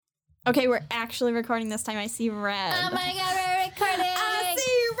Okay, we're actually recording this time. I see red. Oh my god, we're recording! I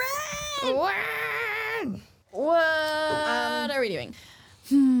see red! What are we doing?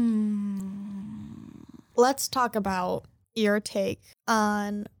 Let's talk about your take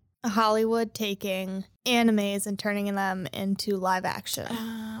on Hollywood taking animes and turning them into live action.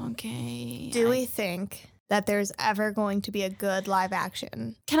 Okay. Do we think that there's ever going to be a good live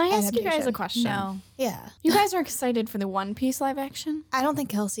action? Can I ask you guys a adaptation? question? No. Yeah. You guys are excited for the One Piece live action? I don't think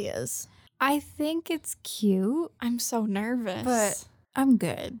Kelsey is. I think it's cute, I'm so nervous. but I'm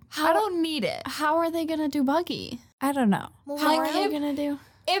good. I don't need it. How are they gonna do Buggy? I don't know. How are Like, they if, gonna do?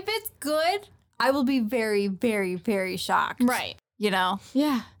 if it's good, I will be very, very, very shocked. Right. You know?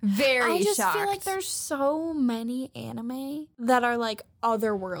 Yeah. Very I just shocked. feel like there's so many anime that are like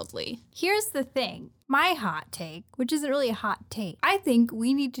otherworldly. Here's the thing. My hot take, which isn't really a hot take, I think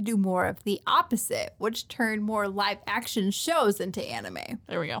we need to do more of the opposite, which turn more live action shows into anime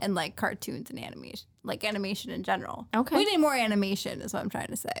There we go. and like cartoons and animation, like animation in general. Okay. We need more animation is what I'm trying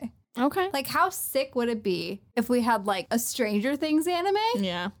to say. Okay. Like how sick would it be if we had like a Stranger Things anime?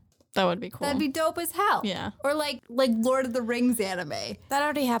 Yeah. That would be cool. That'd be dope as hell. Yeah. Or like Lord of the Rings anime. That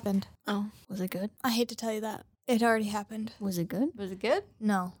already happened. Oh, was it good? I hate to tell you that. It already happened. Was it good? Was it good?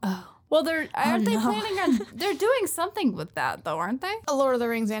 No. Oh. Well, aren't they no. planning on they're doing something with that though, aren't they? A Lord of the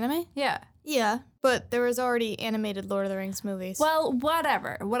Rings anime? Yeah. Yeah. But there was already animated Lord of the Rings movies. Well,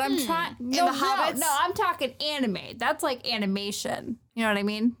 whatever. What I'm trying The Hobbits? No, I'm talking anime. That's like animation. You know what I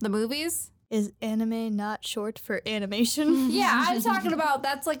mean? The movies? Is anime not short for animation? Yeah, I'm talking about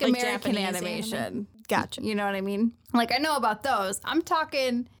that's like American Japanese animation. Gotcha. You know what I mean? Like I know about those. I'm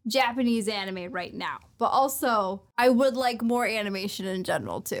talking Japanese anime right now. But also, I would like more animation in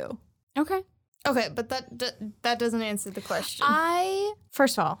general too. Okay. Okay, but that doesn't answer the question. I,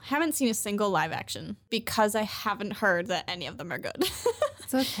 first of all, haven't seen a single live action because I haven't heard that any of them are good.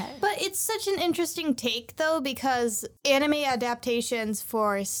 It's okay. But it's such an interesting take, though, because anime adaptations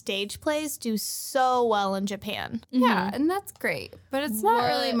for stage plays do so well in Japan. Yeah, and that's great. But it's not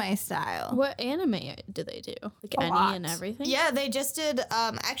really What- my style. What anime do they do? Like A any lot. and everything? Yeah, they just did.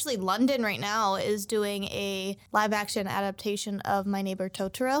 Actually, London right now is doing a live action adaptation of My Neighbor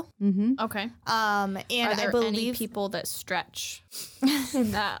Totoro. Mm-hmm. Okay. And Are there I believe any people that stretch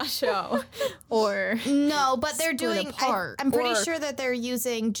in that show? Or no, but they're split doing. apart, I'm pretty or sure that they're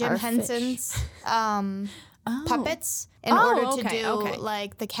using Jim are fish. Henson's puppets in Oh, order to okay, do okay.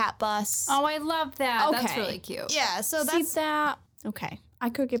 like the cat bus. Oh, I love that. That's Okay. really cute. Yeah, so see that's. that? Okay. I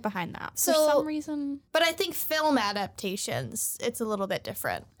could get behind that. For So- some reason. But I think film adaptations, it's a little bit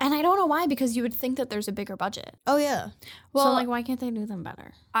different. And I don't know why, because you would think that there's a bigger budget. Oh yeah. Well, so, Well- like, why can't they do them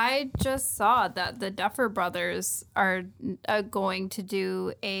better? I just saw that the Duffer Brothers are going to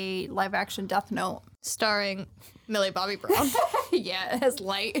do a live action Death Note. Starring Millie Bobby Brown. Yeah, it has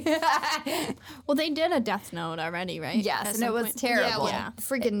light. Well, they did a Death Note already, right? Yes, At and it some was point? terrible. Yeah,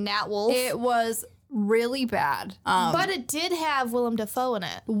 freaking Nat Wolf. It was really bad. but it did have Willem Dafoe in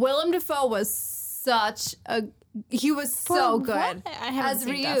it. Willem Dafoe was such a. He was so For good. what? I haven't As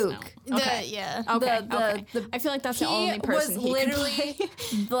seen Death Ryuk. Note. Okay. Yeah. Okay. The- okay. the- I feel like that's He the only person was he literally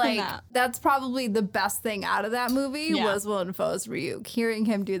could play. like that. that's probably the best thing out of that movie Yeah. was Willem Dafoe's Ryuk. Hearing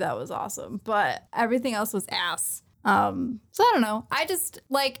him do that was awesome, but everything else was ass. So I don't know. I just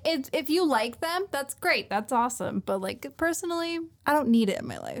like it. If you like them, that's great. That's awesome. But like personally, I don't need it in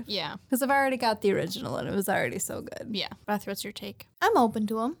my life Yeah. because I've already got the original and it was already so good. Yeah. Beth, what's your take? I'm open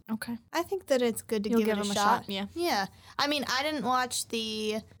to them. Okay. I think that it's good to You'll give it give a 'em shot. Yeah. Yeah. I mean, I didn't watch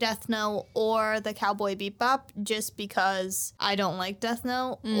the Death Note or the Cowboy Bebop just because I don't like Death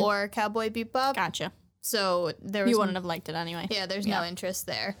Note or Cowboy Bebop. Gotcha. So there was You wouldn't have liked it anyway. Yeah, there's no interest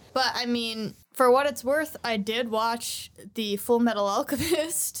there. But I mean, for what it's worth, I did watch the Full Metal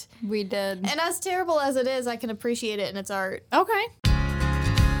Alchemist. We did. And as terrible as it is, I can appreciate it in its art. Okay.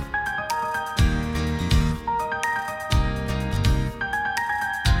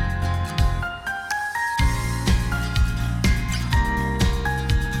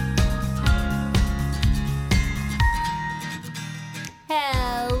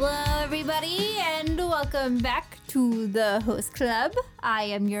 Hello, everybody, and welcome back to the Host Club. I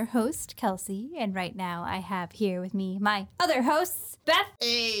am your host, Kelsey, and right now I have here with me my other hosts, Beth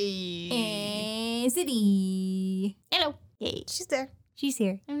Hey. and Sydney. Hello. Yay, She's there. she's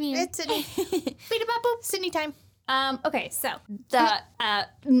here. I'm here. It's Sydney. Beat bop boop. Sydney time. Okay, so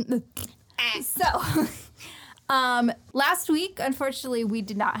the Last week, unfortunately, we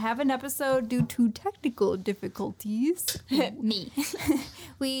did not have an episode due to technical difficulties. Me.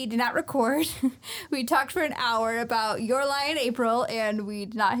 We did not record. We talked for an hour about Your Lie in April, and we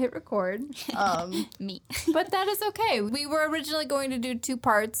did not hit record. Me. But that is okay. We were originally going to do 2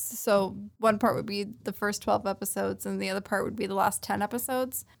 parts, so one part would be the first 12 episodes, and the other part would be the last 10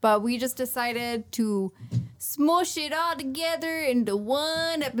 episodes. But we just decided to smush it all together into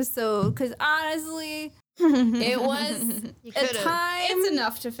one episode, because honestly, it was You a could've. time. It's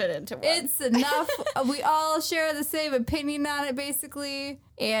enough to fit into one. It's enough. We all share the same opinion on it, basically.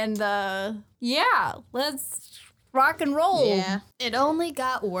 And yeah, let's rock and roll. yeah. It only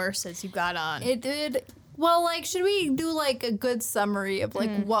got worse as you got on. It did. Well, like, should we do like a good summary of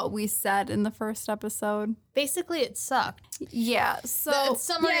like what we said in the first episode? Basically, it sucked. Yeah. So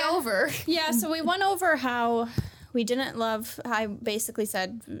Summary yeah. over. Yeah, so we went over how we didn't love, I basically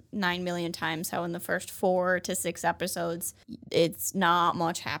said 9 million times how in the first 4 to 6 episodes, it's not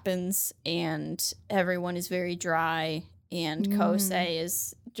much happens and everyone is very dry and Kosei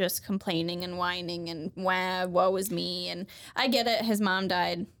is just complaining and whining and woe is me. And I get it, his mom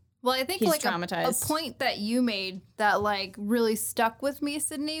died. Well, I think He's like a traumatized. point that you made that like really stuck with me,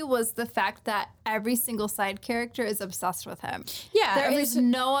 Sydney, was the fact that every single side character is obsessed with him. Yeah,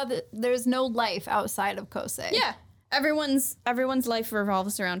 There's no life outside of Kosei. yeah. Everyone's life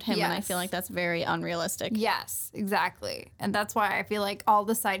revolves around him, and I Yes. feel like that's very unrealistic. Yes, exactly. And that's why I feel like all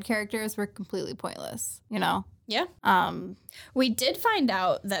the side characters were completely pointless, you know? Yeah. We did find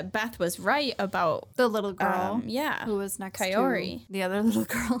out that Beth was right about The little girl yeah. who was next Kaori. to the other little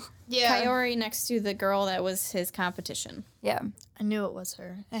girl. Yeah. Kaori next to the girl that was his competition. Yeah. I knew it was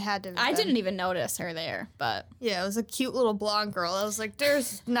her. It had to have I been. didn't even notice her there, but Yeah, it was a cute little blonde girl. I was like,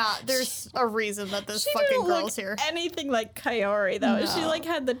 there's a reason that this fucking girl's here. anything like Kaori though. She No. like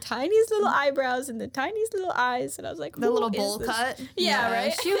had the tiniest little eyebrows and the tiniest little eyes, and I was like, The who little is bowl this? cut. Yeah,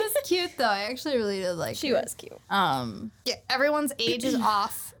 right. She was cute though. I actually really did like She her. was cute. Yeah, everyone's age is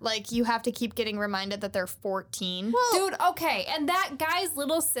off. Like, you have to keep getting reminded that they're 14. Dude, okay. And that guy's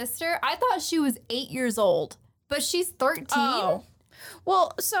little sister, I thought she was 8 years old, but she's 13. Oh,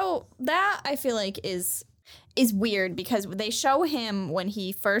 well, so that I feel like is weird because they show him when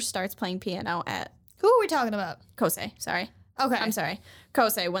he first starts playing piano at Who are we talking about? Kosei. Sorry, Okay. I'm sorry,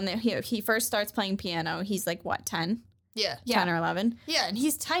 Kosei. When he first starts playing piano, he's like what 10, Yeah. 10 or 11, Yeah, and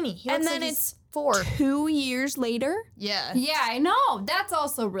he's tiny. He and looks then like it's he's 4. 2 years later. Yeah. Yeah, I know. That's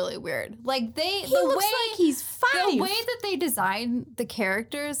also really weird. Like He looks like he's 5. the way that they design the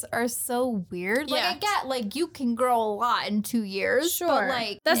characters are so weird. Like Yeah. I get like you can grow a lot in 2 years, Sure. but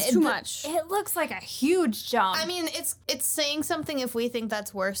like That's it- too much. It looks like a huge jump. I mean, it's saying something if we think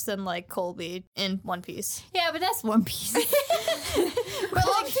that's worse than, like, Colby in One Piece. yeah, but that's One Piece. But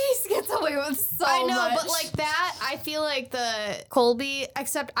One Piece gets away with so I know, much. but like that, I feel like the Colby,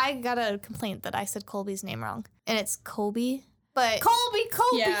 except I got a complaint that I said Colby's name wrong. And it's Colby. But Colby,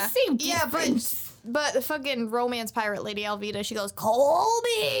 Yeah. same yeah, difference. but the fucking romance pirate Lady Alvida, she goes,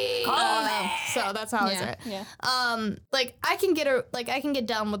 Colby. So that's how I say Yeah, it. yeah. Like I can get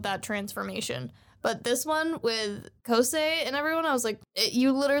down with that transformation. But this one with Kosei and everyone, I was like,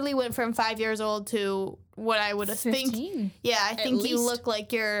 you literally went from 5 years old to what I would have think. 15. Yeah, I think you least. look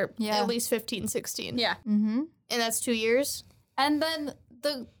like you're Yeah. at least 15, 16. Yeah. Mm-hmm. And that's 2 years. And then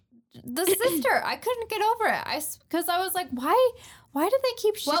the sister, I couldn't get over it. Because I was like, why do they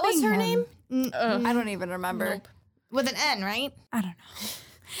keep shipping What was her him? name? I don't even remember. Nope. With an N, right? I don't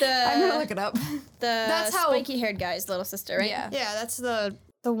know. I'm gonna look it up. That's how- spiky haired guy's little sister, right? Yeah. Yeah, that's the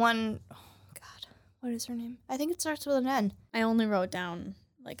one oh God. What is her name? I think it starts with an N. I only wrote down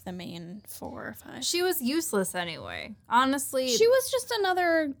like the main 4 or 5. She was useless anyway. Honestly, She was just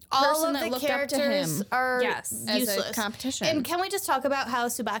another All person of that the looked up to characters him are Yes. as useless. a competition. And can we just talk about how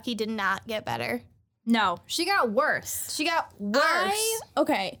Tsubaki did not get better? no, she got worse. She got worse.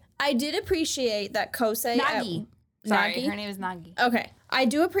 I did appreciate that Kosei Nagi. Sorry, Nagi? her name is Nagi. Okay. I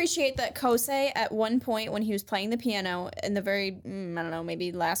do appreciate that Kosei at one point when he was playing the piano in the very, I don't know,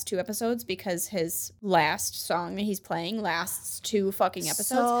 maybe last 2 episodes, because his last song that he's playing lasts 2 fucking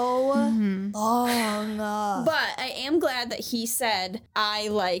episodes. So long. But I am glad that he said, I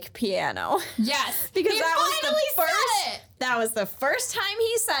like piano. Yes, Because he that was the finally said first. it. That was the first time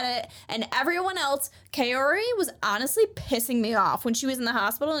he said it, and everyone else. Kaori was honestly pissing me off when she was in the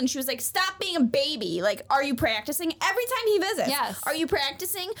hospital, and she was like, "Stop being a baby! Like, are you practicing?" Every time he visits, Yes. Are you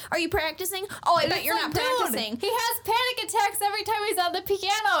practicing? Are you practicing? Oh, I bet It's you're like, not dude, practicing. He has panic attacks every time he's on the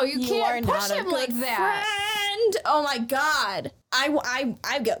piano. You You can't are push not a him like good that. friend. oh my god.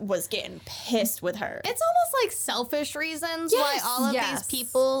 Was getting pissed with her. It's almost like selfish reasons why all of these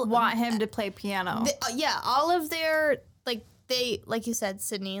people want him to play piano. All of their, like you said,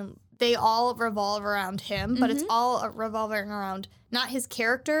 Sydney, they all revolve around him, but it's all revolving around not his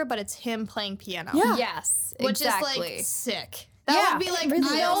character, but it's him playing piano. Yeah. Yes, Which exactly. is like sick. That would be like,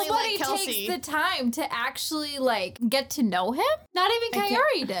 I only like Nobody Kelsey. takes the time to actually like get to know him. Not even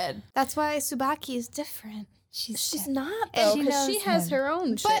Kaori did. That's why Tsubaki is different. She's not, And though, she because she knows has him. her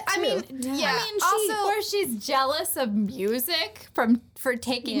own shit, But I too. mean, yeah. Also, or she's jealous of music for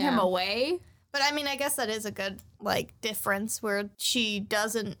taking him away. But I mean, I guess that is a good difference where she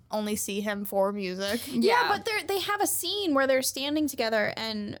doesn't only see him for music. Yeah, but they have a scene where they're standing together,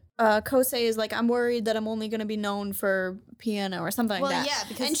 and Kosei is like, I'm worried that I'm only going to be known for piano or something like that. Yeah,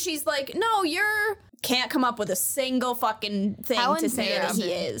 because and she's like, no, can't come up with a single fucking thing How to say that he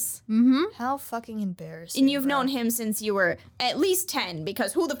embarrassing. is. how fucking embarrassing. And you've bro. known him since you were at least 10,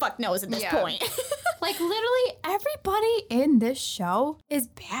 because who the fuck knows at this point? Like literally everybody in this show is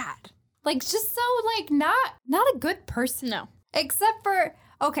bad. Like just so not a good person. No. Except for,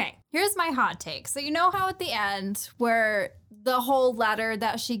 okay, here's my hot take. So you know how at the end where the whole letter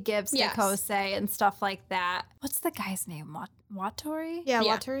that she gives Yes. to Kosei and stuff like that. What's the guy's name? Watori? Yeah,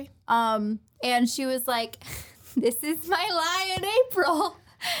 Yeah. Watari. And she was like, this is my lie in April.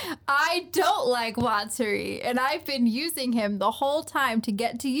 I don't like Watsuri, and I've been using him the whole time to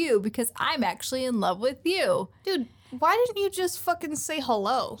get to you because I'm actually in love with you. Dude, why didn't you just fucking say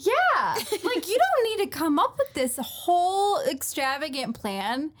hello? Yeah, like you don't need to come up with this whole extravagant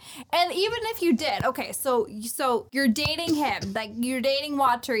plan. And even if you did, okay, so you're dating him, like you're dating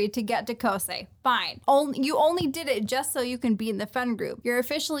Watsuri to get to Kosei. Fine. You only did it just so you can be in the friend group. You're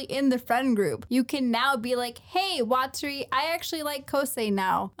officially in the friend group. You can now be like, hey, Watsuri, I actually like Kosei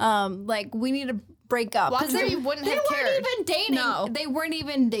now. Like we need to break up. 'Cause Watsuri wouldn't they have weren't cared. even dating. No. They weren't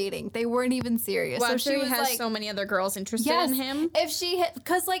even dating. They weren't even serious. Well, so she was has like, so many other girls interested in him. if she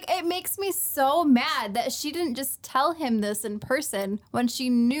because it makes me so mad that she didn't just tell him this in person when she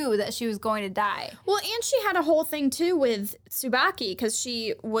knew that she was going to die. Well, and she had a whole thing too with Tsubaki, because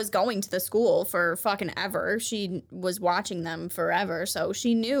she was going to the school for fucking ever. She was watching them forever, so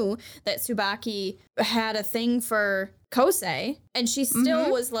she knew that Tsubaki had a thing for Kosei, and she still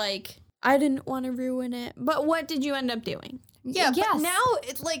was like, I didn't want to ruin it. But what did you end up doing? Yeah, Yes. but now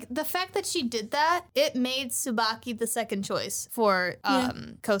it's like the fact that she did that, it made Tsubaki the second choice for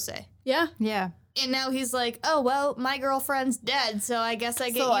Kosei. Yeah. Yeah. And now he's like, oh, well, my girlfriend's dead, so I guess I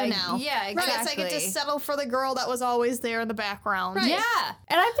get you now. Yeah, Right, so I get to exactly. settle for the girl that was always there in the background. Right. Yeah.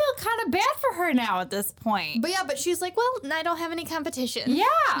 And I feel kind of bad for her now at this point. But she's like, well, I don't have any competition. Yeah.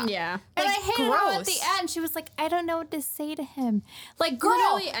 Yeah. And I hated how at gross. the end she was like, I don't know what to say to him. Like, girl,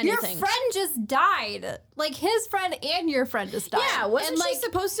 Literally your anything. friend just died. Like, his friend and your friend just died. Yeah, wasn't and, she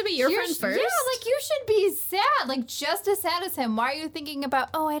supposed to be your friend first? Yeah, like, you should be sad. Like, just as sad as him. Why are you thinking about,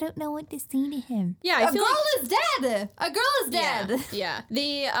 oh, I don't know what to say to him? Yeah, I A feel girl like- is dead. A girl is dead. Yeah.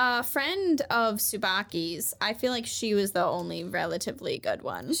 The friend of Tsubaki's, I feel like she was the only relatively good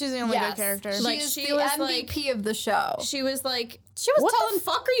one. She's the only Yes. good character. She Like, is she the was, MVP of the show. She was like, She was what telling the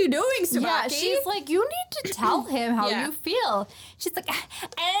fuck are you doing, Tsubaki? Yeah, she's like, you need to tell him how Yeah. you feel. She's like, I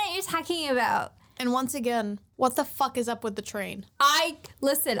don't know what you're talking about. And once again, what the fuck is up with the train? I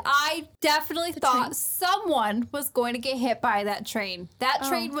definitely thought someone was going to get hit by that train. That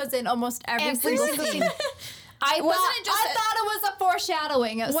train was in almost every single scene. I Wasn't thought it just I thought it was a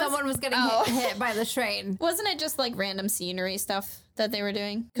foreshadowing of Was- someone was getting Oh. hit by the train. Wasn't it just like random scenery stuff that they were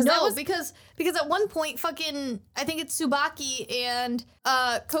doing? No, because at one point, fucking, I think it's Tsubaki and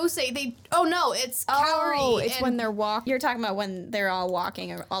Kosei. It's Kaori. Oh, it's and when they're walking. You're talking about when they're all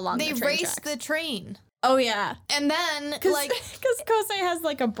walking along they the train race tracks. the train, Oh, yeah. and then Because like, Kosei has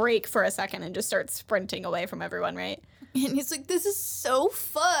like a break for a second and just starts sprinting away from everyone, right? and he's like, "This is so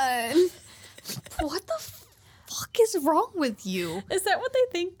fun." What the fuck is wrong with you? Is that what they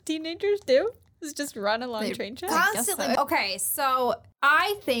think teenagers do? Is just run along train tracks? Constantly. Okay, so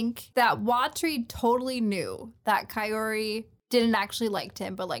I think that Watri totally knew that Kaori didn't actually like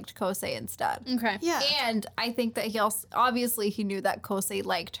him, but liked Kosei instead. Okay. Yeah. And I think that he also, obviously he knew that Kosei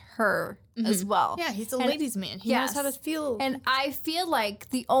liked her as well. Yeah, he's a And- ladies' man. He yes. knows how to feel. And I feel like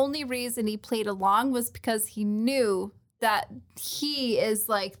the only reason he played along was because he knew that he is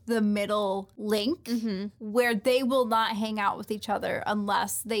like the middle link where they will not hang out with each other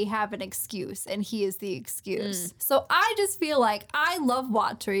unless they have an excuse, and he is the excuse. So I just feel like I love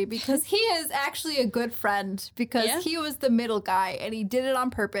Watri because he is actually a good friend because Yeah. he was the middle guy and he did it on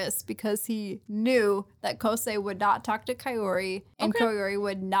purpose because he knew that Kosei would not talk to Kaori, and Okay. Kaori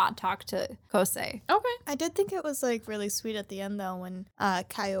would not talk to Kosei. Okay. I did think it was like really sweet at the end though when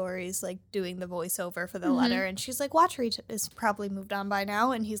Kaori's like doing the voiceover for the letter and she's like Watchery is probably moved on by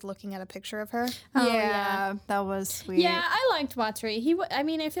now and he's looking at a picture of her. Oh, yeah, that was sweet. Yeah, I liked Watchery. I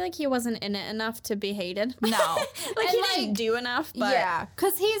mean, I feel like he wasn't in it enough to be hated. No. Like, he didn't do enough, but yeah,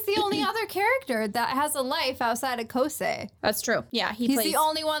 because he's the only other character that has a life outside of Kosei. that's true. Yeah, He's plays, the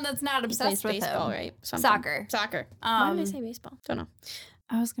only one that's not he obsessed plays with baseball, him. right? Something. Soccer. Soccer. Why did I Um, say baseball? Don't know.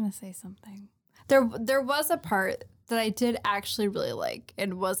 I was gonna say something. There was a part that I did actually really like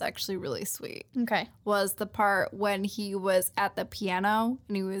and was actually really sweet. Okay. Was the part when he was at the piano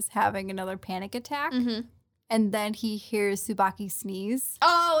and he was having another panic attack, Mm-hmm. and then he hears Tsubaki sneeze.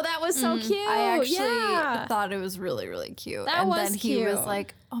 Oh, that was so cute. I actually yeah. thought it was really, really cute. That and was then he was cute.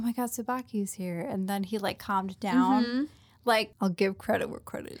 like, "Oh my God, Tsubaki's here!" And then he like calmed down. Mhm. Like, I'll give credit where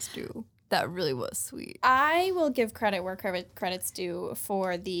credit is due. That really was sweet. I will give credit where credit's due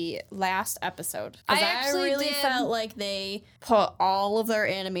for the last episode. 'Cause I actually really did- felt like they put all of their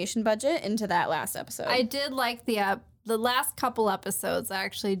animation budget into that last episode. I did like the last couple episodes. I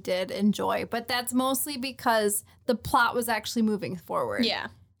actually did enjoy, but that's mostly because the plot was actually moving forward. yeah.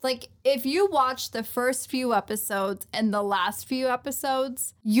 Like, if you watch the first few episodes and the last few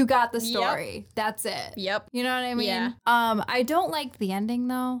episodes, you got the story. That's it. Yep. You know what I mean? Yeah. I don't like the ending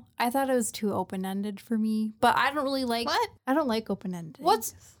though. I thought it was too open-ended for me. But I don't really like What? I don't like open-ended.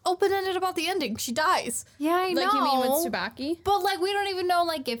 What's open-ended about the ending? She dies. Yeah, I know. Like you mean with Tsubaki? But like we don't even know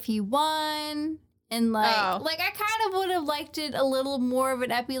like if he won. And like Oh. I kind of would have liked it a little more of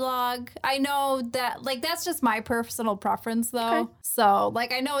an epilogue. I know that like that's just my personal preference though. Okay. So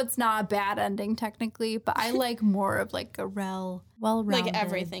like I know it's not a bad ending technically, but I like more of like a well-rounded. Like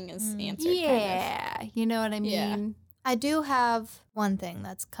everything is answered. Kind Yeah, you know what I mean? Yeah. I do have one thing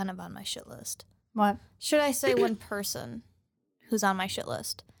that's kind of on my shit list. What? Should I say one person who's on my shit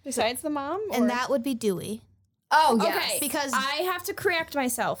list? of. Besides the mom? And that would be Dewey. Oh, Okay, because- I have to correct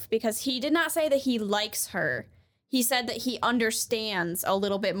myself because he did not say that he likes her. He said that he understands a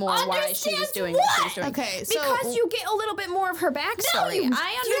little bit more why she was Understands doing what she was doing. Okay, so Because you get a little bit more of her backstory. you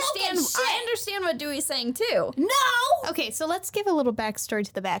I don't get understand. shit. I understand what Dewey's saying too. No! Okay, so let's give a little backstory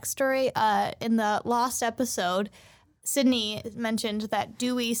to the backstory. In the lost episode, Sydney mentioned that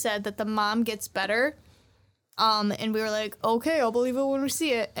Dewey said that the mom gets better. And we were like, okay, I'll believe it when we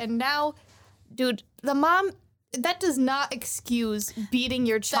see it. And now, dude, the mom, that does not excuse beating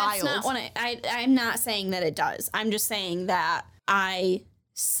your child. That's not what I'm not saying that it does. I'm just saying that I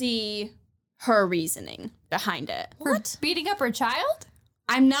see her reasoning behind it. For beating up her child?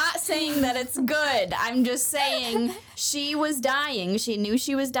 I'm not saying that it's good. I'm just saying she was dying. She knew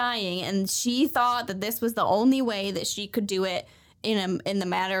she was dying, and she thought that this was the only way that she could do it in the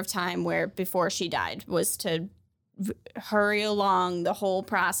matter of time where before she died was to hurry along the whole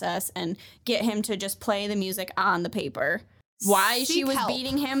process and get him to just play the music on the paper. Why she Seek was help.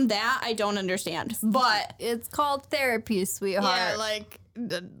 beating him, that I don't understand. But It's called therapy, sweetheart. Yeah,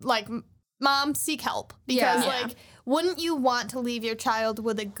 like, mom, seek help. Because, Yeah. like, wouldn't you want to leave your child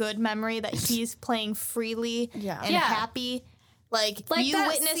with a good memory that he's playing freely and Yeah. happy? Like you that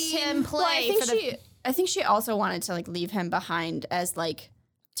witnessed scene- him play I think she also wanted to like leave him behind as like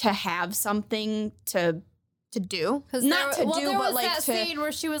to have something to do. Because Not to do, there but, was like, that to- scene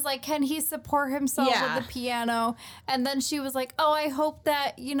where she was like, "Can he support himself Yeah. with the piano?" And then she was like, "Oh, I hope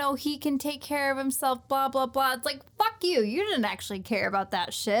that he can take care of himself." Blah blah blah. It's like, fuck you. You didn't actually care about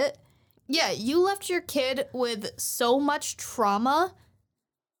that shit. Yeah, you left your kid with so much trauma.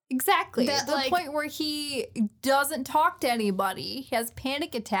 Exactly. That, The like- point where he doesn't talk to anybody. He has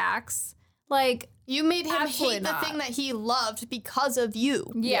panic attacks. Like, You made him Absolutely hate not. the thing that he loved because of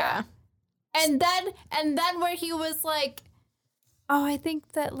you. yeah. And then where he was like, "Oh, I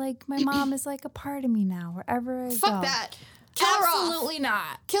think that like my mom is like a part of me now. Wherever I go." Fuck that. Kill her off. Absolutely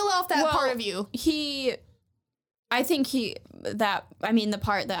not. Kill off that Well, part of you. the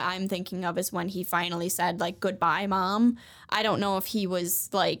part that I'm thinking of is when he finally said like goodbye mom. I don't know if he was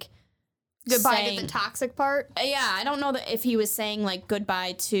like Goodbye saying, to the toxic part. yeah, I don't know that if he was saying like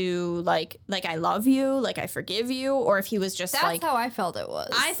goodbye to like I love you, like I forgive you, or if he was just That's like how I felt it was.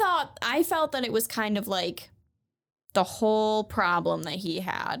 I felt that it was kind of like the whole problem that he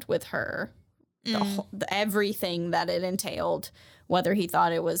had with her, everything that it entailed, whether he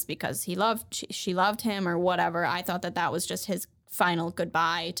thought it was because she loved him or whatever. I thought that was just his final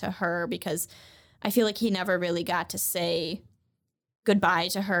goodbye to her because I feel like he never really got to say goodbye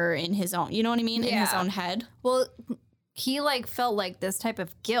to her in his own, you know what I mean? In his Yeah. own head. Well, he like felt like this type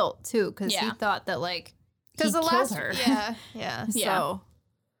of guilt too, because he Yeah. thought that like he Because the killed last her. Yeah. Yeah. So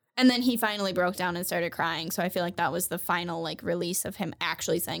And then he finally broke down and started crying. So I feel like that was the final like release of him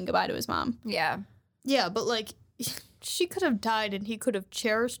actually saying goodbye to his mom. Yeah. Yeah, but like she could have died and he could have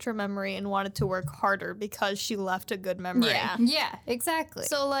cherished her memory and wanted to work harder because she left a good memory. Yeah. Yeah, exactly.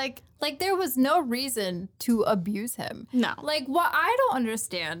 So like There was no reason to abuse him. No. Like, what I don't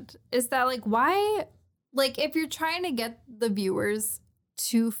understand is that, like, why, like, if you're trying to get the viewers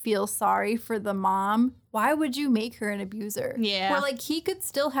to feel sorry for the mom, why would you make her an abuser? Yeah. Where, like, he could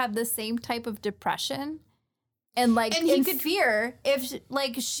still have the same type of depression and, like, And he in could- fear if,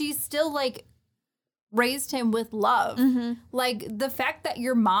 like, she still, like, raised him with love. Mm-hmm. Like, the fact that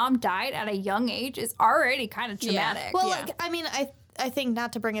your mom died at a young age is already kind of traumatic. Well, Yeah. like, I mean, I think,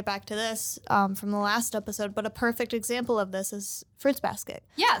 not to bring it back to this from the last episode, but a perfect example of this is Fruits Basket.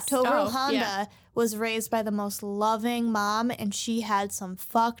 yes. Toguro Oh, Honda yeah. was raised by the most loving mom, and she had some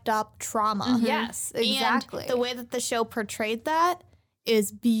fucked up trauma. Yes, exactly. And the way that the show portrayed that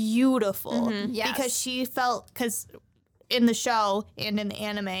is beautiful. Yes. Because she felt, because in the show and in the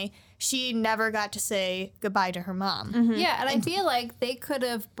anime, she never got to say goodbye to her mom. Yeah, and I feel like they could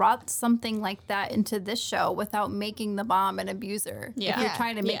have brought something like that into this show without making the mom an abuser. If Yeah. you're Yeah.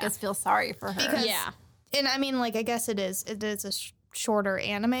 trying to make Yeah. us feel sorry for her. Because- Yeah. And I mean, like, I guess it is a shorter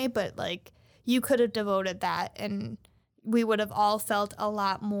anime, but like, you could have devoted that and we would have all felt a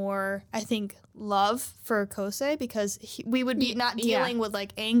lot more, I think, love for Kosei because we would be not yeah. dealing with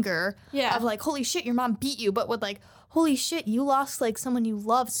like anger Yeah. of like, holy shit, your mom beat you, but with like, holy shit, you lost like someone you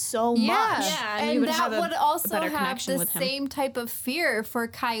love so much. Yeah, and and you would that have a would also better have connection the with him. same type of fear for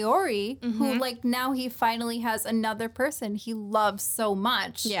Kaori, who, like, now he finally has another person he loves so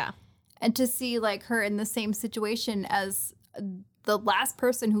much. Yeah. And to see, like, her in the same situation as the last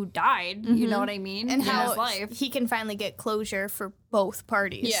person who died, you know what I mean? And in how his life. he can finally get closure for both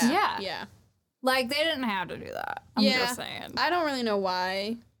parties. Yeah. Yeah. Yeah. Like, they didn't have to do that. I'm Yeah. just saying. I don't really know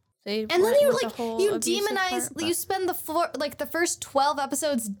why they And then went you with the like whole you abusive demonize part, but- you spend the first 12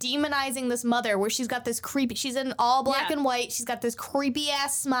 episodes demonizing this mother where she's got this creepy, she's in all black Yeah. and white, she's got this creepy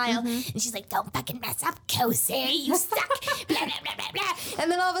ass smile and she's like, don't fucking mess up, Kosei, you suck, blah, blah, blah, blah, blah.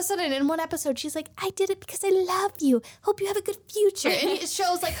 And then all of a sudden in one episode she's like, I did it because I love you, hope you have a good future. And it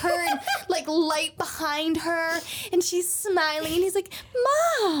shows like her and like light behind her and she's smiling and he's like,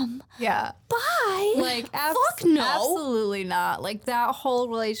 Mom, Yeah. bye. Like, fuck no. Absolutely not. Like, that whole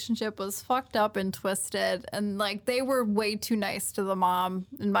relationship was fucked up and twisted. And, like, they were way too nice to the mom,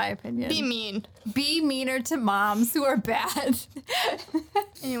 in my opinion. Be mean. Be meaner to moms who are bad.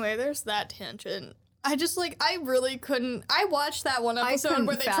 Anyway, there's that tangent. I just I really couldn't. I watched that one episode couldn't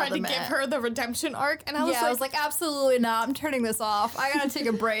where they tried to fathom give it. her the redemption arc, and I was I was like, absolutely not. I'm turning this off. I gotta take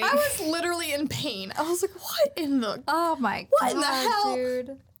a break. I was literally in pain. I was like, what in the? oh my What in the hell?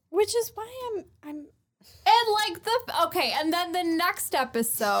 dude. which is why I'm And and then the next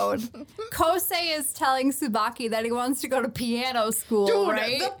episode, Kosei is telling Tsubaki that he wants to go to piano school, Dude,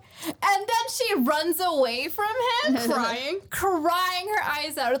 right? And then she runs away from him, Crying? crying her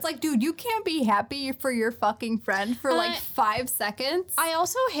eyes out. It's like, dude, you can't be happy for your fucking friend for like 5 seconds. I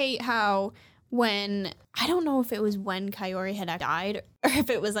also hate how when I don't know if it was when Kaori had died or if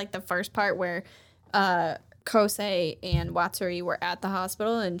it was like the first part where Kosei and Watsuri were at the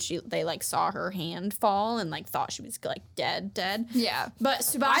hospital and they like saw her hand fall and like thought she was like dead. yeah. But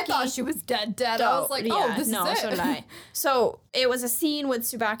Tsubaki, I thought she was dead. I was like, oh, this is it. so did I. So it was a scene with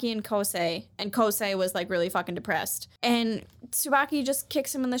Tsubaki and Kosei was like really fucking depressed. And Tsubaki just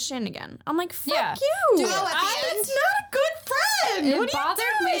kicks him in the shin again. I'm like, fuck Yeah. you. Dude, at the It's not a good friend. It What are bothered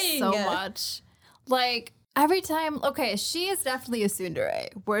you me so doing? much. Like, every time, okay, she is definitely a tsundere,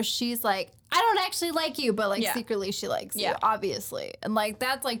 where she's like, I don't actually like you, but like Yeah. secretly she likes you, Yeah. obviously. And like,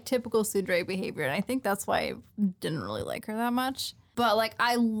 that's like typical tsundere behavior. And I think that's why I didn't really like her that much. But like,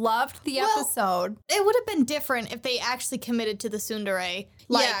 I loved the Well, episode. It would have been different if they actually committed to the tsundere.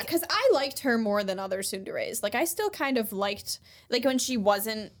 Yeah, because I liked her more than other tsunderes. Like, I still kind of liked, like, when she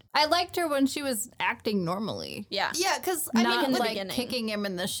wasn't, I liked her when she was acting normally. yeah. Yeah, because I Not mean, in the like beginning. kicking him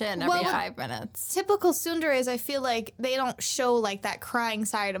in the shin every Well, 5 minutes. typical tsunderes, I feel like they don't show like that crying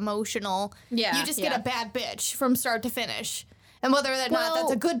side emotional. Yeah, You just yeah. get a bad bitch from start to finish. And whether or not Well-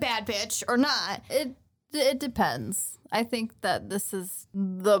 that's a good bad bitch or not. It depends. I think that this is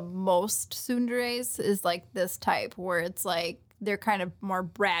the most tsunderes is like this type where it's like they're kind of more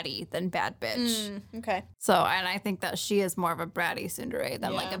bratty than bad bitch. Okay. So, and I think that she is more of a bratty tsundere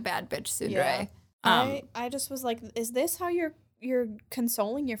than like Yeah. a bad bitch tsundere. Yeah. I just was like, is this how you're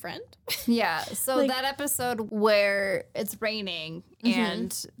consoling your friend? Yeah. So Like- that episode where it's raining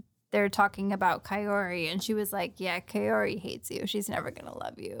and they're talking about Kaori, and she was like, yeah, Kaori hates you. She's never going to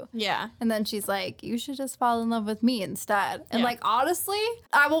love you. Yeah. And then she's like, you should just fall in love with me instead. And Yeah. like, honestly,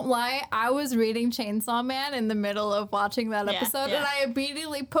 I won't lie. I was reading Chainsaw Man in the middle of watching that Yeah, episode, yeah. and I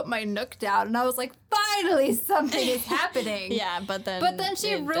immediately put my Nook down, and I was like, finally something is happening. Yeah, but then She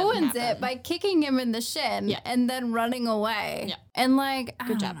it didn't ruins it happen. by kicking him in the shin Yeah. and then running away. Yeah. And like, I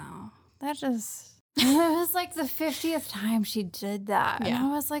Good don't job. know. That just... it was like the 50th time she did that. And Yeah. I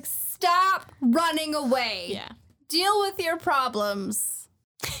was like, stop running away. Yeah. Deal with your problems.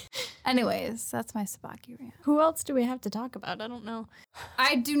 Anyways, that's my Sabaki rant. Who else do we have to talk about? I don't know.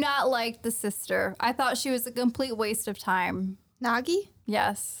 I do not like the sister. I thought she was a complete waste of time. Nagi?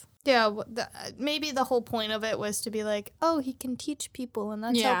 Yes. Yeah, maybe the whole point of it was to be like, oh, he can teach people and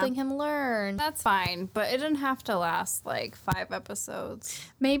that's Yeah. helping him learn. That's fine, but it didn't have to last like 5 episodes.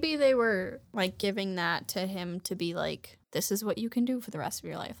 Maybe they were like giving that to him to be like, this is what you can do for the rest of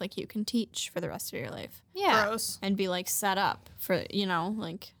your life. Like you can teach for the rest of your life Yeah. Gross. and be like set up for,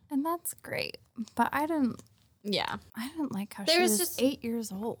 like, And that's great. But I didn't yeah. like how There she was was just- 8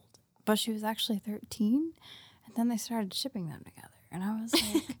 years old, but she was actually 13. And then they started shipping them together. And I was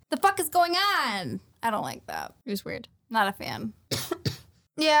like, the fuck is going on? I don't like that. It was weird. Not a fan.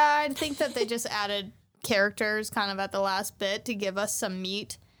 Yeah, I think that they just added characters kind of at the last bit to give us some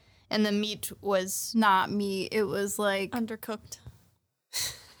meat. And the meat was, Not me. It was like, Undercooked.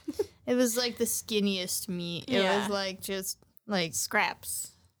 it was like the skinniest meat. It Yeah. was like just like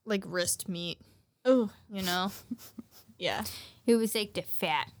Scraps. like wrist meat, Oh, you know? yeah. it was like the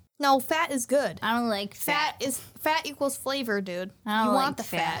fat. No, fat is good. I don't like Fat equals flavor, dude. I don't You like want the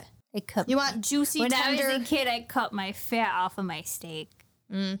fat. I cut You want juicy, when I tender. was a kid, I cut my fat off of my steak.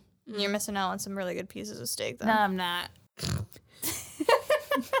 You're missing out on some really good pieces of steak, then. No, I'm not.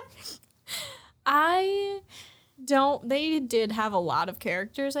 I don't. They did have a lot of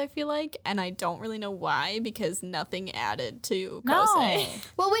characters, I feel like, and I don't really know why because nothing added to No. Kosei.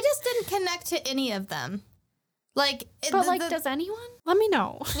 Well, we just didn't connect to any of them. Like, But like, does anyone? Let me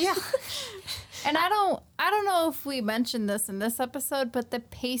know. yeah. And I don't know if we mentioned this in this episode, but the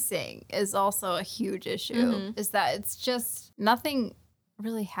pacing is also a huge issue. Is that it's just nothing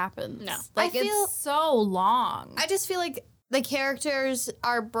really happens. No. Like I feel- it's so long. I just feel like the characters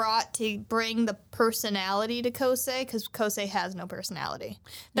are brought to bring the personality to Kosei because Kosei has no personality.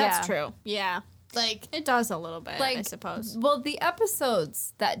 That's Yeah. true. Yeah, Like, it does a little bit. I Like, suppose. Well, the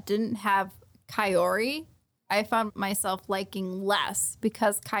episodes that didn't have Kaori, I found myself liking less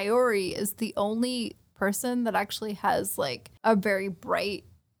because Kaori is the only person that actually has like a very bright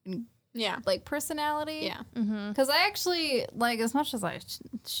Yeah. like personality. Yeah. Because I actually like as much as I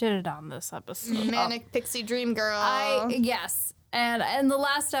shitted on this episode. Manic Pixie Dream Girl. Yes, and the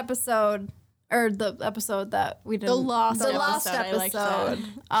last episode or the episode that we did lost episode, I liked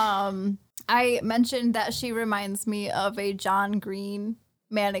that. I mentioned that she reminds me of a John Green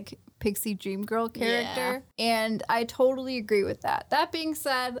Manic Pixie Dream Girl character, and I totally agree with that. That being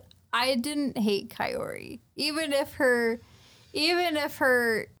said, I didn't hate Kaori, even if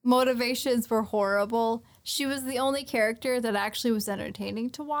her motivations were horrible. She was the only character that actually was entertaining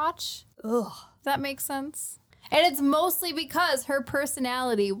to watch. Ugh. Does that make sense? And it's mostly because her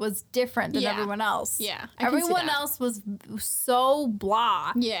personality was different than Yeah. everyone else. Yeah, I can see Everyone that. else was so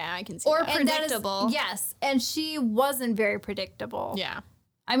blah. Yeah, I can see Or that. And that is- predictable. yes. And she wasn't very predictable. Yeah.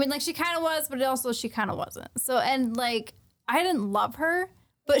 I mean, like, she kind of was, but also she kind of wasn't. So, and like, I didn't love her,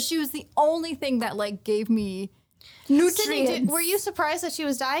 but she was the only thing that, like, gave me Sydney, nutrients. were you surprised that she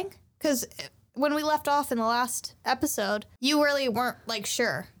was dying? Because when we left off in the last episode, you really weren't like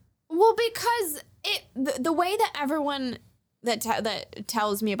sure. Well, because the way that everyone that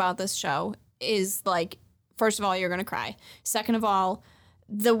tells me about this show is like, first of all, you're gonna cry. Second of all,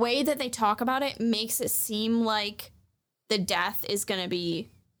 the way that they talk about it makes it seem like the death is gonna be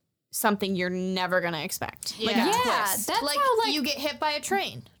something you're never gonna expect. Like a Yeah. twist. That's like, how, like, you get hit by a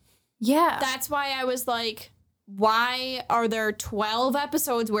train. yeah. That's why I was like, why are there 12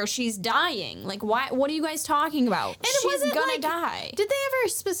 episodes where she's dying? Like, why? What are you guys talking about? it She's wasn't gonna like- die. Did they ever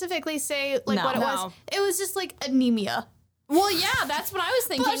specifically say like No. what it No. was? It was just like anemia. Well, yeah, that's what I was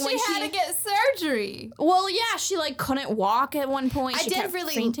thinking. but she when had to get surgery. Well, yeah, she like couldn't walk at one point. She I kept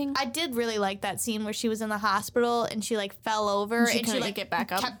fainting. did really like that scene where she was in the hospital and she like fell over She and couldn't she like get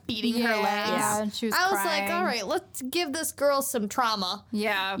back up. kept beating her legs. Yeah, and she was I was crying. like, all right, let's give this girl some trauma.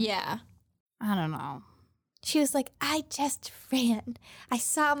 Yeah. Yeah. I don't know. She was like, I just ran. I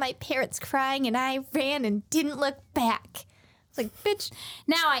saw my parents crying and I ran and didn't look back. It's like, bitch,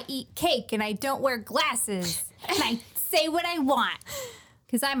 Now I eat cake and I don't wear glasses. And I say what I want.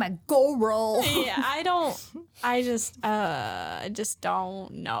 Because I'm a girl. Yeah, I just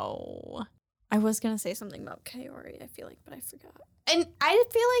don't know. I was going to say something about Kaori, I feel like, but I forgot. And I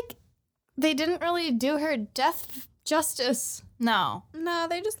feel like they didn't really do her death justice. No. No,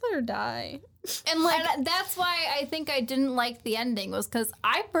 they just let her die. And like, And that's why I think I didn't like the ending, was because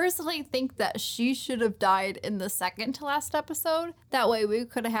I personally think that she should have died in the second to last episode. That way we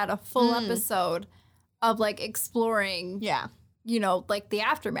could have had a full episode of like exploring, Yeah. you know, like the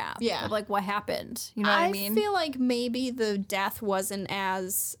aftermath Yeah. of like what happened. You know what I mean? I feel like maybe the death wasn't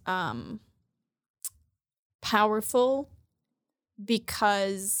as powerful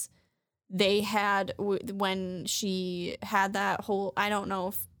because they had, when she had that whole, I don't know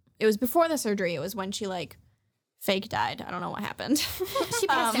if it was before the surgery, it was when she like fake died. I don't know what happened. she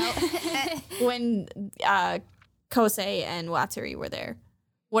passed out. When Kosei and Watsuri were there.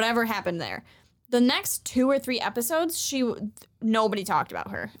 Whatever happened there. The next 2 or 3 episodes, nobody talked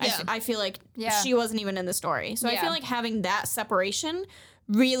about her. Yeah. I feel like Yeah. she wasn't even in the story. So I Yeah. feel like having that separation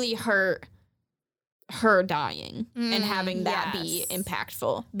really hurt her dying and having that be yes.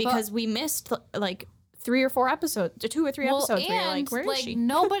 impactful, because we missed like 3 or 4 episodes, 2 or 3 episodes where you're like, where is she?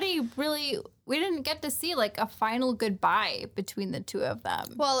 Nobody really, we didn't get to see like a final goodbye between the two of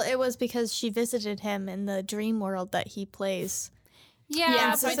them. Well, it was because she visited him in the dream world that he plays.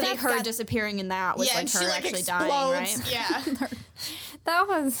 Yeah, so I but think that's- her disappearing in that was like and her she, like, actually dying, right? explodes. Yeah. that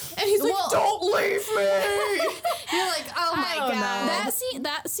was And he's like, Well- don't leave me. You're like, oh my don't God. know.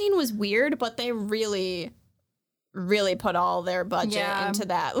 That scene was weird, but they really put all their budget Yeah. into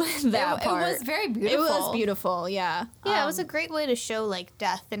that part. It was very beautiful. It was beautiful, yeah. Yeah, it was a great way to show like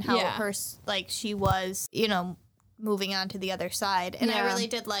death and how Yeah. her like she was, you know, moving on to the other side. And I Yeah. really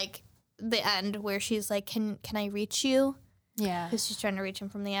did like the end where she's like, "Can I reach you?" Yeah. Because she's trying to reach him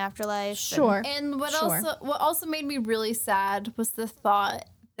from the afterlife. Sure. And what Sure. also made me really sad was the thought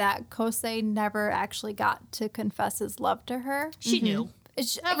that Kosei never actually got to confess his love to her. She knew.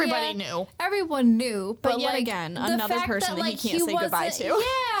 Everybody Yeah, knew. Everyone knew, but yet like, again, the another fact person that he can't say goodbye wasn't- to.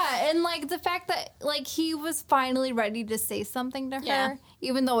 Yeah, and like the fact that like he was finally ready to say something to her, Yeah.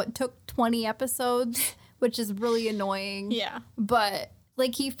 even though it took 20 episodes, which is really annoying. Yeah. But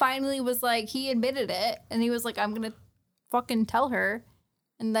like he finally was like, he admitted it, and he was like, I'm gonna fucking tell her,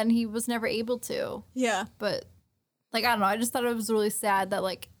 and then he was never able to. Yeah. But like I don't know, I just thought it was really sad that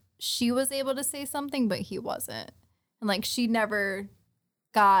like she was able to say something, but he wasn't, and like she never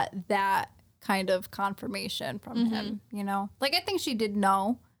got that kind of confirmation from him. You know, like I think she did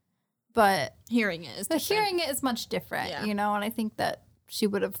know, but Hearing it is the different. hearing it is much different. Yeah. You know, and I think that she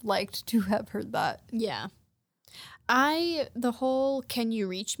would have liked to have heard that. Yeah. The whole "can you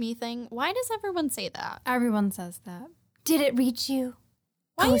reach me" thing, why does everyone say that? Everyone says that. Did it reach you?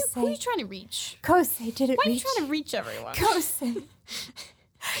 Who are you Kosei. trying to reach? Kosei, did it Why are you reach trying to reach everyone? Kosei.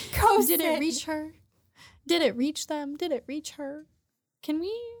 Kosei. Did it reach her? Did it reach them? Did it reach her? Can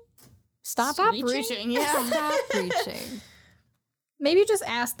we stop reaching? Yeah. Stop reaching. Maybe just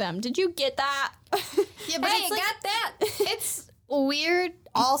ask them, did you get that? Yeah, but Hey, it's like, got that? it's weird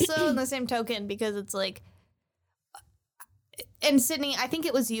also in the same token because it's like, and Sydney, I think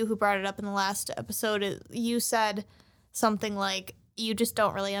it was you who brought it up in the last episode. You said something like, you just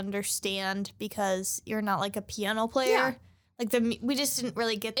don't really understand because you're not like a piano player. Yeah. Like we just didn't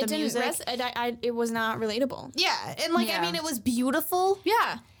really get the It didn't music. it was not relatable. Yeah, and like Yeah. I mean, it was beautiful,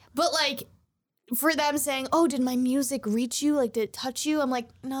 Yeah. but like for them saying, "Oh, did my music reach you? Like, did it touch you?" I'm like,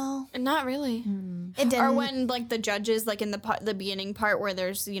 no, Not really. it didn't. Or when like the judges, like in the beginning part where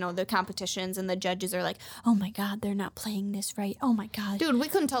there's, you know, the competitions and the judges are like, oh my God, they're not playing this right. Oh my God. dude, we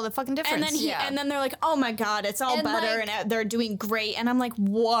couldn't tell the fucking difference. And then they're like, oh my God, it's all And, better, like- and they're doing great. And I'm like,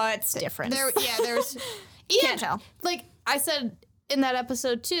 what's different? there's Can't tell. Like I said in that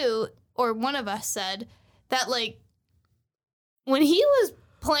episode too, or one of us said that like when he was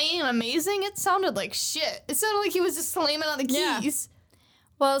playing amazing, it sounded like shit. It sounded like he was just slamming on the Yeah. keys.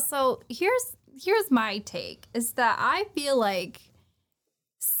 Well, so here's my take is that I feel like,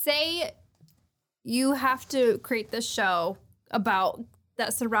 say you have to create this show about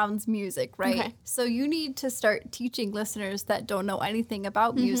that surrounds music, right? Okay. So you need to start teaching listeners that don't know anything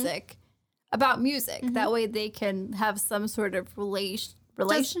about music about music. That way they can have some sort of relationship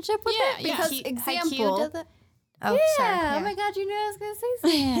with it. yeah. Because example, did that? Oh, yeah, sorry. oh my God, you knew I was gonna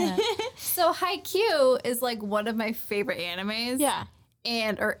say something. So Haikyuu is like one of my favorite animes. Yeah.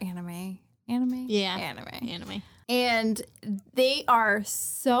 Or anime. Yeah. Anime. And they are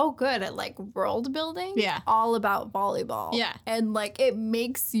so good at like world building. Yeah. All about volleyball. Yeah. And like it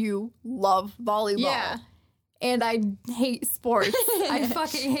makes you love volleyball. Yeah. and I hate sports. I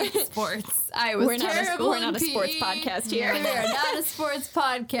fucking hate sports. I was terrible. We're not a in sports PE. podcast here. We are not a sports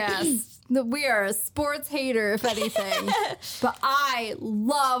podcast. We are a sports hater, if anything. But I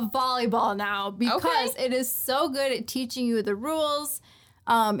love volleyball now because it is so good at teaching you the rules.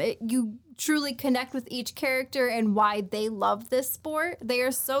 You truly connect with each character and why they love this sport. They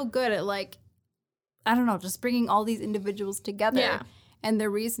are so good at, like, I don't know, just bringing all these individuals together and their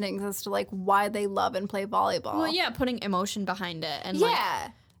reasonings as to, like, why they love and play volleyball. Well, yeah, putting emotion behind it. And, like,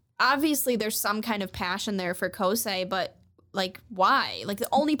 obviously there's some kind of passion there for Kosei, but, like, why? Like, the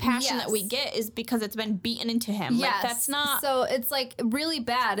only passion that we get is because it's been beaten into him. Yes. Like, that's not... So it's, like, really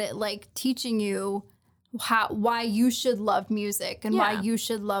bad at, like, teaching you why you should love music and why you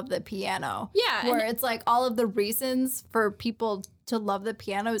should love the piano. Yeah. Where it's, like, all of the reasons for people to love the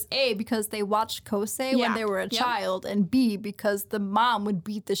piano is A, because they watched Kosei when they were a child, and B, because the mom would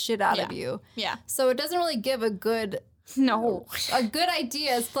beat the shit out of you. Yeah. So it doesn't really give a good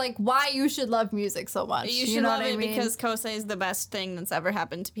idea as to, like, why you should love music so much. You should love it because Kosei is the best thing that's ever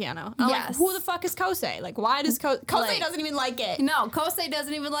happened to piano. I'm like, who the fuck is Kosei? Like, why does Kosei doesn't even like it? No, Kosei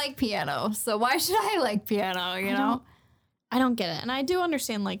doesn't even like piano. So why should I like piano, you know? I don't get it. And I do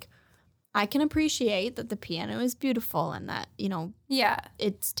understand, like, I can appreciate that the piano is beautiful and that, you know,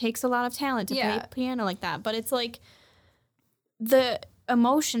 it takes a lot of talent to play piano like that. But it's like the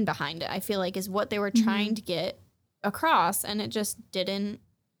emotion behind it, I feel like, is what they were trying to get across, and it just didn't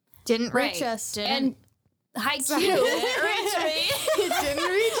reach us. And Haikyuu It didn't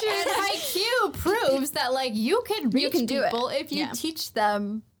reach and Haikyuu proves that, like, you can reach people if you Yeah. teach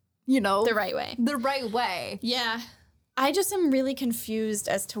them, you know, the right way. the right way. Yeah. I just am really confused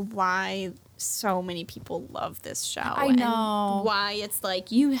as to why so many people love this show. I know. And why it's like,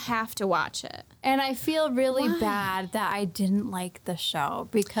 you have to watch it. And I feel really bad that I didn't like the show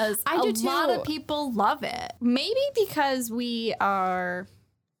because I a do lot too. of people love it. Maybe because maybe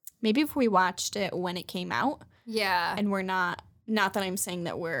if we watched it when it came out Yeah. and we're not that I'm saying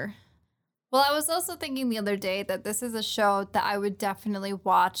that we're... Well, I was also thinking the other day that this is a show that I would definitely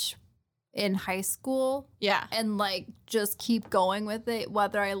watch in high school. Yeah. And, like, just keep going with it,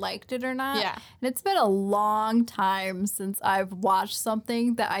 whether I liked it or not. Yeah. And it's been a long time since I've watched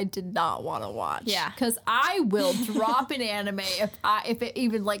something that I did not want to watch. Yeah. Because I will drop an anime if it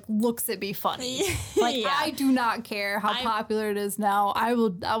even, like, looks at me funny. Like, I do not care how popular it is now. I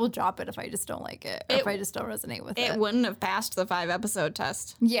will drop it if I just don't like it, or if I just don't resonate with it. It wouldn't have passed the 5-episode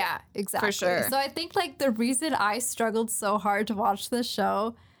test. Yeah, exactly. For sure. So I think, like, the reason I struggled so hard to watch this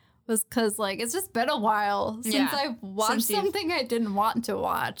show was because, like, it's just been a while since I've watched something I didn't want to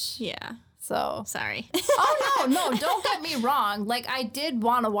watch. Yeah. So. Sorry. Oh, no, don't get me wrong. Like, I did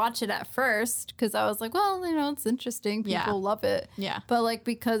want to watch it at first because I was like, well, you know, it's interesting. People love it. Yeah. But, like,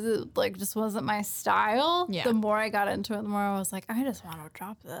 because it, like, just wasn't my style, Yeah. the more I got into it, the more I was like, I just want to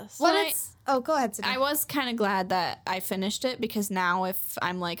drop this. Go ahead, Sydney. I was kind of glad that I finished it because now if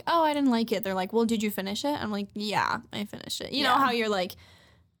I'm like, oh, I didn't like it, they're like, well, did you finish it? I'm like, yeah, I finished it. You know how you're like,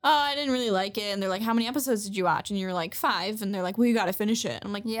 oh, I didn't really like it. And they're like, how many episodes did you watch? And you're like, 5. And they're like, well, you got to finish it.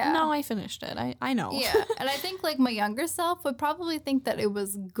 I'm like, no, I finished it. I know. Yeah. And I think, like, my younger self would probably think that it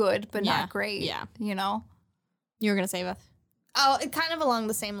was good, but not great. Yeah. You know? You were going to say, Beth? Oh, it kind of along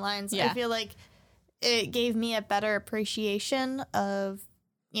the same lines. Yeah. I feel like it gave me a better appreciation of,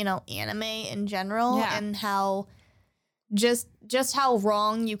 you know, anime in general and how just how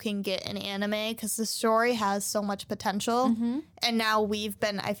wrong you can get in anime because the story has so much potential. And now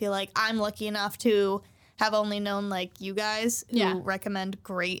I feel like I'm lucky enough to have only known, like, you guys who recommend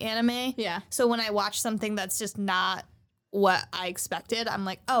great anime. Yeah. So when I watch something that's just not what I expected, I'm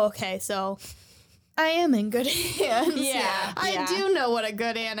like, oh, okay, so I am in good hands. I do know what a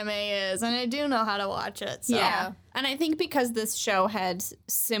good anime is, and I do know how to watch it. So. Yeah. And I think because this show had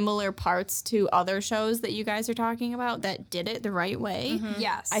similar parts to other shows that you guys are talking about that did it the right way,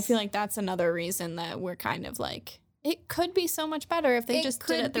 Yes. I feel like that's another reason that we're kind of like, it could be so much better if they just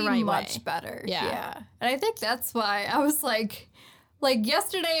did it the right way. much better. Yeah. And I think that's why I was like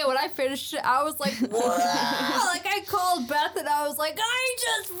yesterday when I finished it, I was like, what? Like, I called Beth and I was like, I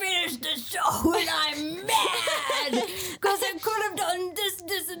just finished the show and I'm mad because I could have done this, and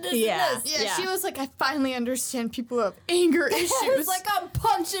this, and this. Yeah, she was like, I finally understand people who have anger issues. It was like, I'm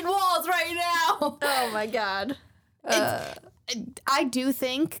punching walls right now. Oh my God. I do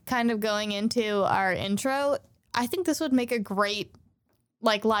think, kind of going into our intro, I think this would make a great,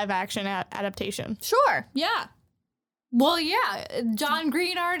 like, live action adaptation. Sure. Yeah. Well, yeah, John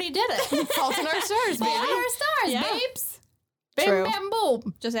Green already did it. Fault in Our Stars, baby. Fault in Our Stars, Yeah. babes. True. Bam, bam,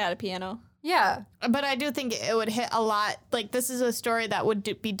 boom. Just add a piano. Yeah. But I do think it would hit a lot. Like, this is a story that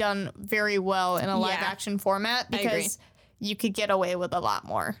would be done very well in a live action format I agree. because you could get away with a lot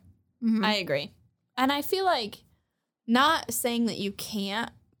more. I agree. And I feel like not saying that you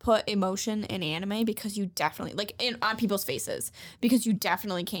can't put emotion in anime because you definitely, like, on people's faces, because you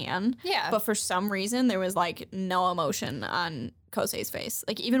definitely can. Yeah. But for some reason, there was, like, no emotion on Kosei's face.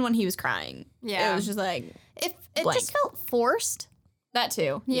 Like, even when he was crying. Yeah. It was just like, It Blank. just felt forced. that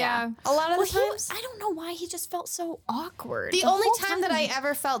too. Yeah. A lot of Well, the times. I don't know why he just felt so awkward. The only whole time that I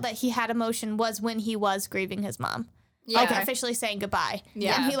ever felt that he had emotion was when he was grieving his mom. Yeah. Like, officially saying goodbye.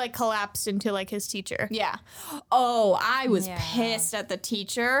 Yeah. And he, like, collapsed into, like, his teacher. Yeah. Oh, I was Yeah. pissed at the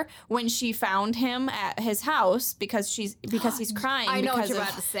teacher when she found him at his house because he's crying. I know what because you're of-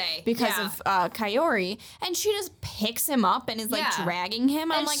 about to say. Because Yeah. of Kaori, and she just picks him up and is like Yeah. dragging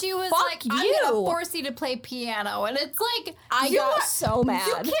him. I'm And like, she was fuck like, you. I'm gonna force you to play piano. And it's like, I you got are- so mad.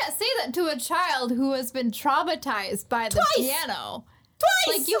 You can't say that to a child who has been traumatized by the piano.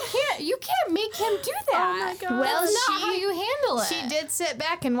 Twice. Like, you can't make him do that. Oh my God. Well, That's not she- how you handle it. She did sit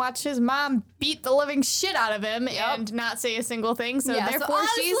back and watch his mom beat the living shit out of him and not say a single thing. So Yeah, so therefore,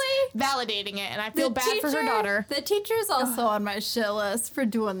 she's honestly, validating it. And I feel bad for her daughter. The teacher's also on my shit list for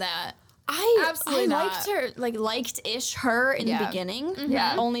doing that. I Absolutely not. liked her, like liked-ish her in the Yeah. beginning.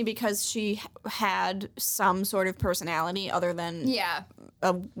 Yeah. Only because she had some sort of personality other than Yeah.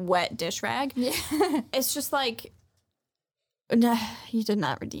 a wet dish rag. Yeah. It's just like, nah, you did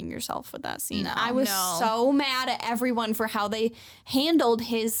not redeem yourself with that scene. I was so mad at everyone for how they handled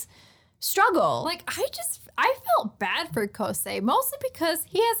his struggle. Like, I felt bad for Kosei, mostly because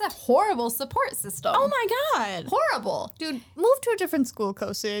he has a horrible support system. oh my God. Horrible. Dude, move to a different school,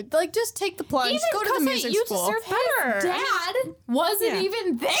 Kosei. Like, just take the plunge. Even Go to the Kosei, music you school. deserve better. Dad wasn't Yeah.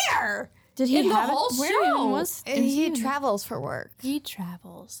 even there. Did he in the have it? whole Where show. even was? He travels for work. He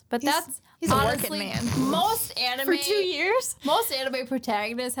travels. But He's- that's he's a working honestly, man. most anime For 2 years? most anime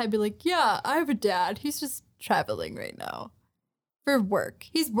protagonists I'd be like, yeah, I have a dad. He's just traveling right now. For work.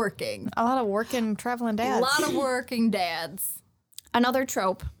 He's working. A lot of working, traveling dads. A lot of working dads. Another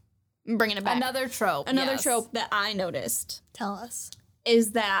trope. I'm bringing it back. Another trope. Another yes. trope that I noticed Tell us.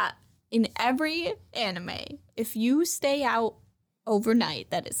 is that in every anime, if you stay out overnight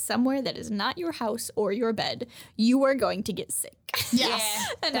that is somewhere that is not your house or your bed, you are going to get sick. Yes.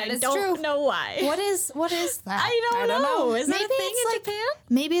 And that I is don't true. know why. What is that? I don't know. Is that Maybe a thing it's in like- Japan?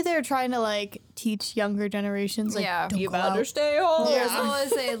 Maybe they're trying to like teach younger generations. Like, Yeah. don't You go out. better stay home. Yeah. There's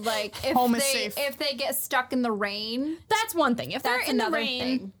always a, like, Home is safe. if they get stuck in the rain, That's one thing. If they're that's in the another rain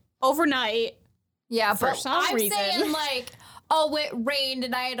thing. overnight, Yeah, For but some I'm reason. saying like, oh, it rained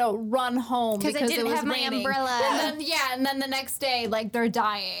and I had to run home 'Cause I because didn't it was have my raining. umbrella. And then the next day, like they're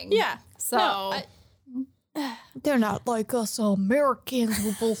dying. yeah. So No, They're not like us Americans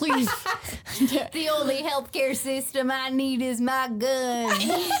who believe. the only healthcare system I need is my gun.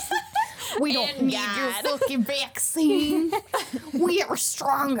 We don't need your fucking vaccine. We are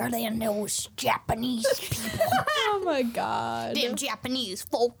stronger than those Japanese people. oh my God. Them Japanese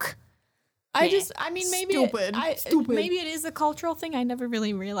folk. I mean, maybe Stupid. Stupid. maybe it is a cultural thing. I never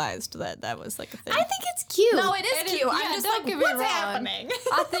really realized that was like a thing. I think it's cute. no, it is cute. yeah, I'm just don't like, get me what's wrong. happening?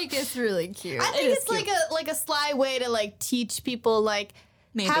 I think it's really cute. I think is it's like a sly way to like teach people like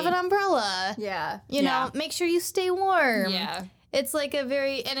Maybe. have an umbrella. yeah. You Yeah. know, make sure you stay warm. Yeah. It's like a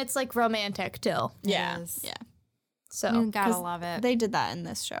very and it's like romantic too. Yeah, Yes. yeah. So You gotta 'Cause love it. They did that in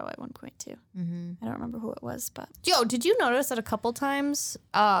this show at one point too. Mm-hmm. I don't remember who it was, but Joe, did you notice that a couple times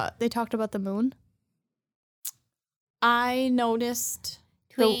they talked about the moon? I noticed.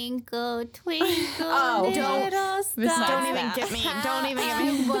 Twinkle, twinkle, Oh, little Besides star. Don't even that. get me. Don't even get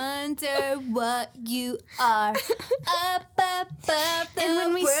me. I wonder what you are. Up above the And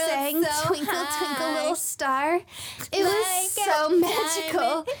when we world sang so Twinkle, high, Twinkle, Little Star, it was like so a magical.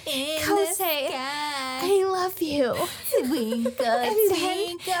 diamond in Kosei, the sky. I love you. Twinkle, And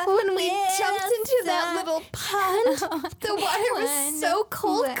then twinkle, when we little jumped into that star. little pond, the water was so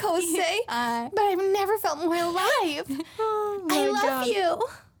cold, Wonder what you Kosei, are. but I've never felt more alive. Oh I love you.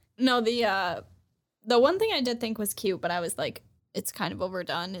 No, the one thing I did think was cute, but I was like, it's kind of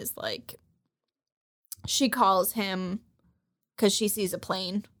overdone. Is like, she calls him because she sees a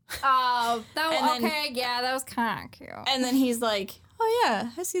plane, Oh, that And then- okay. Yeah, that was kind of cute. and then he's like, "Oh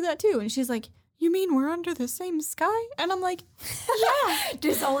yeah, I see that too." And she's like, "You mean we're under the same sky?" And I'm like, "Yeah,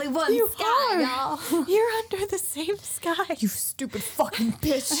 There's only one You sky, are. y'all. you're under the same sky." You stupid fucking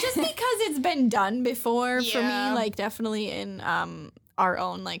bitch. Just because it's been done before for Yeah. me, like definitely in our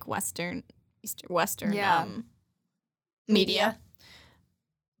own like Western Yeah. media.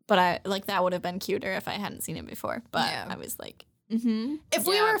 But I like that would have been cuter if I hadn't seen it before. But Yeah. I was like, Mm-hmm. If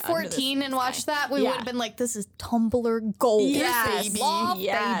we Yeah, were Under the 14 and watched that, we Yeah. would have been like, this is Tumblr gold, Yes. baby. Love,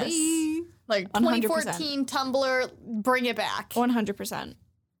 Yes. baby. Like 100%. 2014 Tumblr, bring it back. 100%.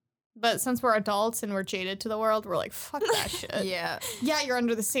 But since we're adults and we're jaded to the world, we're like, fuck that shit. Yeah. Yeah, you're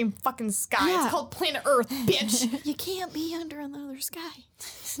under the same fucking sky. Yeah. It's called planet Earth, bitch. You can't be under another sky.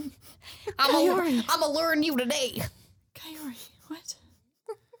 I'm gonna learn you today. Coyote, what?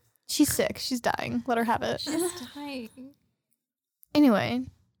 She's sick. She's dying. Let her have it. Dying. Anyway,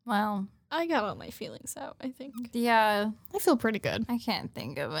 Well, I got all my feelings out, I think. yeah. I feel pretty good. I can't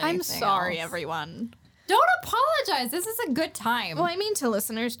think of anything I'm sorry, else. everyone. Don't apologize. This is a good time. Well, I mean to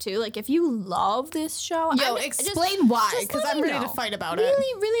listeners too. Like, if you love this show, Yo, I'm- explain why, just because let I'm me ready to know. fight about it.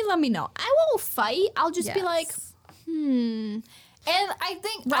 Really let me know. I won't fight. I'll just be like, And I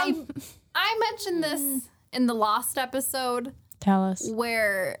think I mentioned this in the Lost episode Tell us.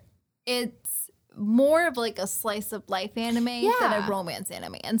 where it's more of like a slice of life anime than a Yeah. romance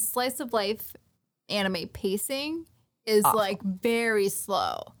anime. And slice of life anime pacing is like very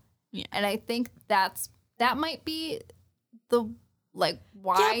slow. Yeah. And I think that might be the like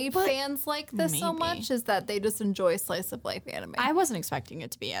why but fans like this so maybe. much is that they just enjoy slice of life anime. I wasn't expecting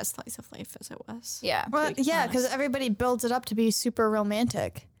it to be as slice of life as it was. yeah. Well, be yeah, because honest. everybody builds it up to be super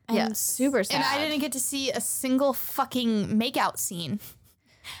romantic. And Yes. super sad. And I didn't get to see a single fucking makeout scene.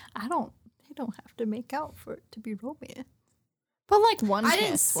 They don't have to make out for it to be romance. But like one I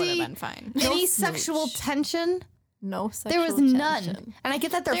didn't kiss would have see been fine. Any sexual tension? No sexual There was none. tension. And I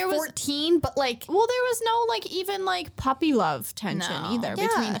get that they're There was- 14, but like, Well, there was no like even like puppy love tension No. either Yeah.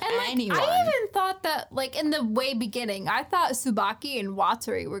 between And, anyone. I even thought that, like, in the way beginning, I thought Tsubaki and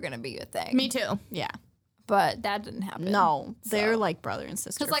Watsuri were going to be a thing. me too. yeah. But that didn't happen. No, they're So- like brother and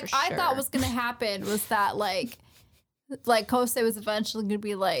sister. Because, like, for I sure. thought was going to happen was that, like Kosei was eventually going to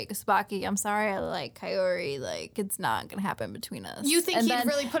be like, Tsubaki, I'm sorry, I like Kaori. Like, it's not going to happen between us. You think he'd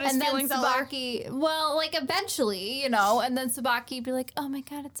really put his and then feelings out there? Tsubaki, well, like, eventually, you know, and then Tsubaki would be like, oh my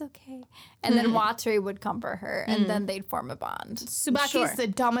God, it's okay. And then Watsuri would comfort her, and then they'd form a bond. Tsubaki's Sure. the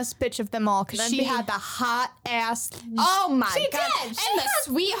dumbest bitch of them all because That'd she be- had the hot ass. Oh my She god! did. And She the had-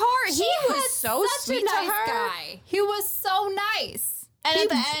 sweetheart, he was so such sweet a nice to her. guy. He was so nice. And at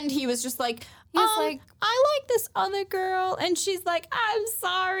the end, he was just like, was like- I like this other girl. And she's like, I'm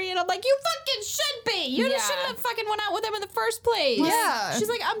sorry. And I'm like, you fucking should be. You Yeah. shouldn't have fucking went out with him in the first place. Yeah. She's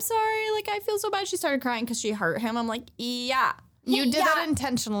like, I'm sorry. Like, I feel so bad. She started crying because she hurt him. I'm like, yeah. You did that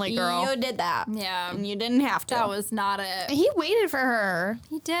intentionally, girl. You did that. Yeah. And you didn't have to. That was not it. He waited for her.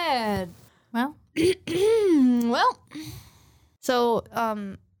 He did. Well, Well, so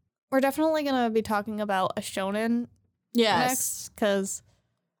we're definitely gonna be talking about a shonen yes. next because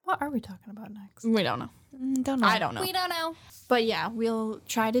what are we talking about next? We don't know. don't know. I don't know. We don't know. But yeah, we'll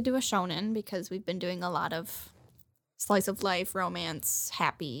try to do a shonen because we've been doing a lot of slice of life, romance,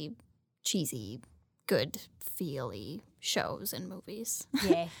 happy, cheesy, good, feely shows and movies.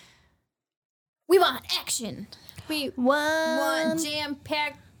 Yeah. We want action. We One want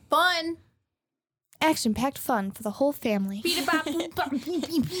jam-packed fun. action-packed fun for the whole family. That's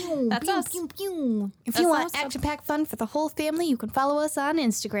us. If you want action-packed fun for the whole family, you can follow us on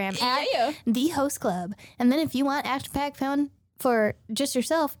Instagram at Yeah. The Host Club. And then if you want action-packed fun for just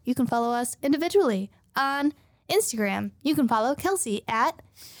yourself, you can follow us individually on Instagram. You can follow Kelsey at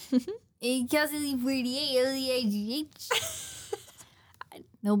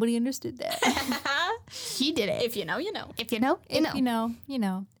Nobody understood that. He Did It. If you know, you know. If you know, you know. If you know, you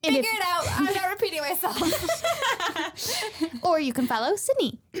know. And Figure if- it out. I'm not repeating myself. Or you can follow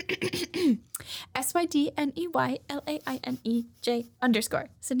Sydney. SYDNEYLAINEJ_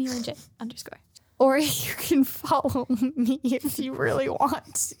 Sydney Lynn J _. Or you can follow me if you really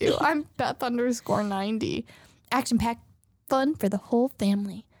want to. I'm Beth_90. Action-packed fun for the whole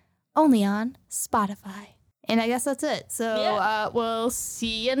family. Only on Spotify. And I guess that's it. So Yeah. we'll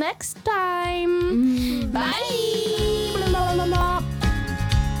see you next time. Bye.